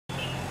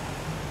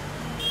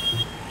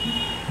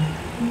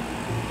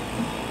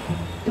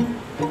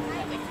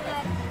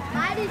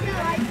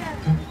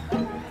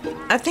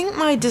I think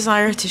my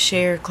desire to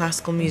share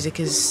classical music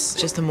is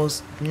just the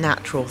most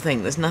natural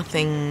thing. There's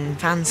nothing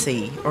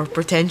fancy or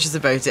pretentious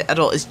about it at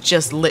all. It's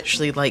just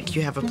literally like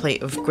you have a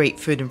plate of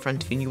great food in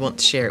front of you and you want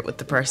to share it with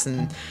the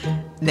person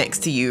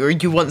next to you, or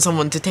you want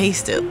someone to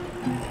taste it.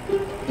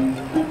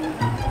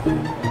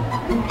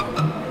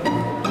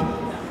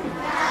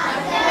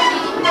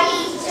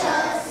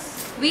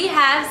 We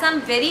have some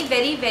very,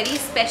 very, very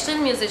special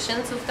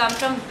musicians who've come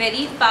from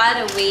very far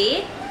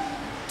away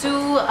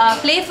to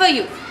play for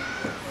you.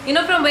 You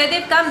know from where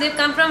they've come? They've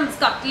come from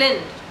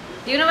Scotland.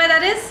 Do you know where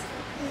that is?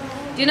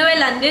 Do you know where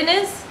London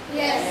is?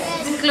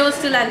 Yes. It's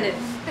close to London.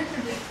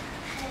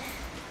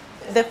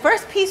 The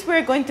first piece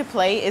we're going to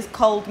play is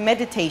called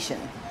Meditation.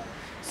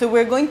 So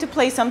we're going to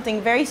play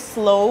something very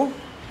slow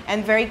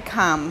and very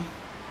calm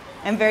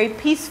and very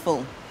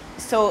peaceful.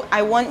 So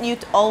I want you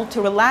all to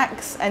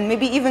relax and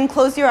maybe even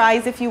close your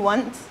eyes if you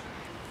want,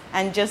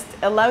 and just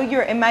allow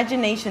your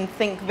imagination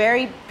think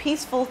very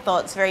peaceful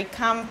thoughts, very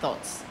calm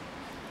thoughts.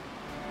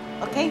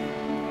 Okay?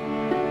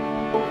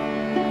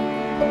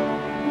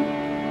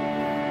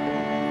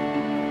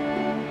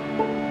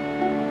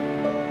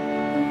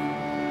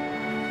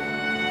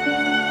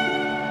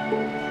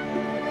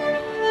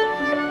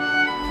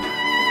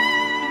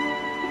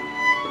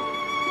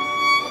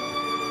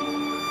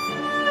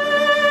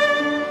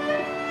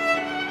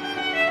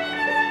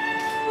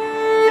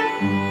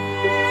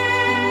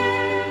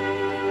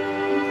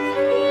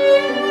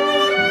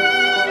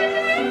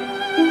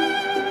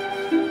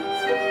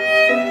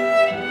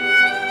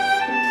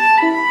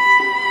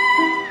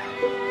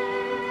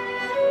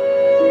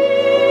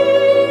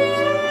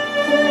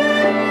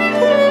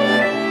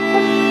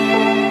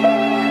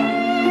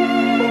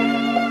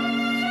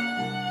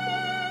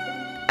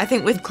 I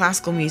think with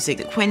classical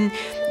music, when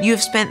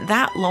you've spent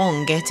that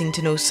long getting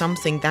to know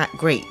something that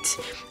great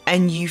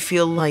and you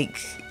feel like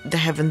the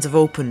heavens have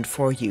opened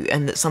for you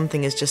and that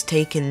something has just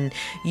taken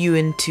you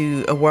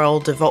into a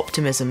world of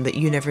optimism that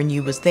you never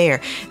knew was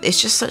there,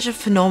 it's just such a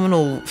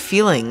phenomenal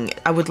feeling.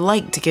 I would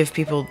like to give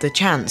people the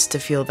chance to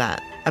feel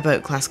that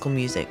about classical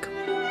music.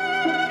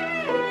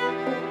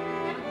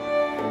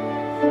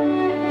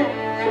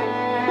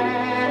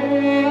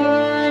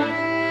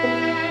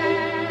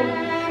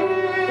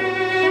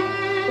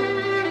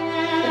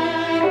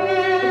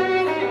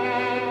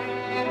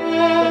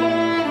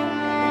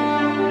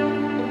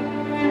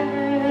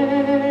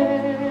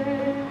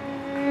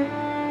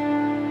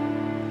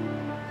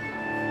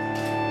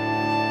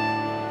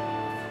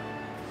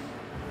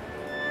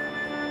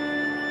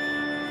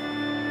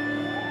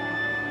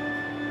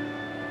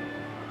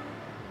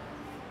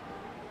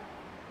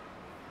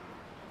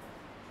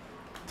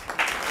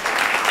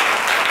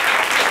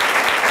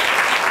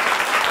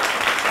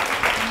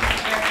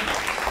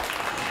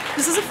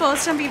 This is the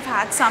first time we've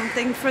had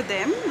something for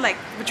them, like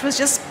which was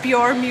just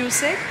pure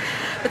music.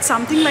 But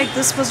something like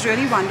this was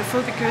really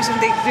wonderful because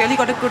they really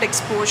got a good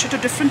exposure to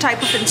different type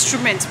of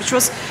instruments, which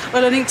was a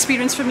learning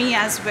experience for me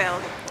as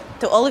well.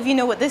 Do all of you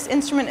know what this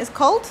instrument is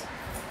called?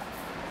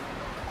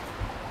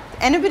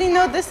 Anybody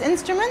know this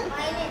instrument?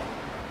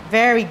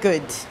 Very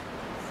good.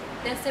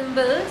 They're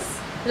symbols,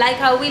 like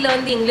how we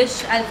learn the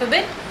English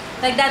alphabet,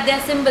 like that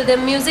they're symbols, they're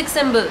music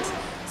symbols.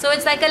 So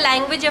it's like a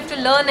language, you have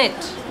to learn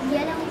it.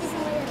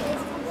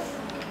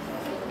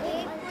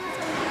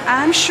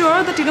 I'm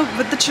sure that,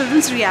 with the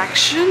children's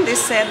reaction, they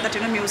said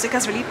that, music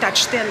has really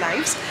touched their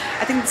lives.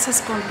 I think this is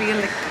going to be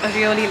like a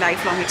really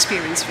lifelong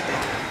experience for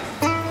them.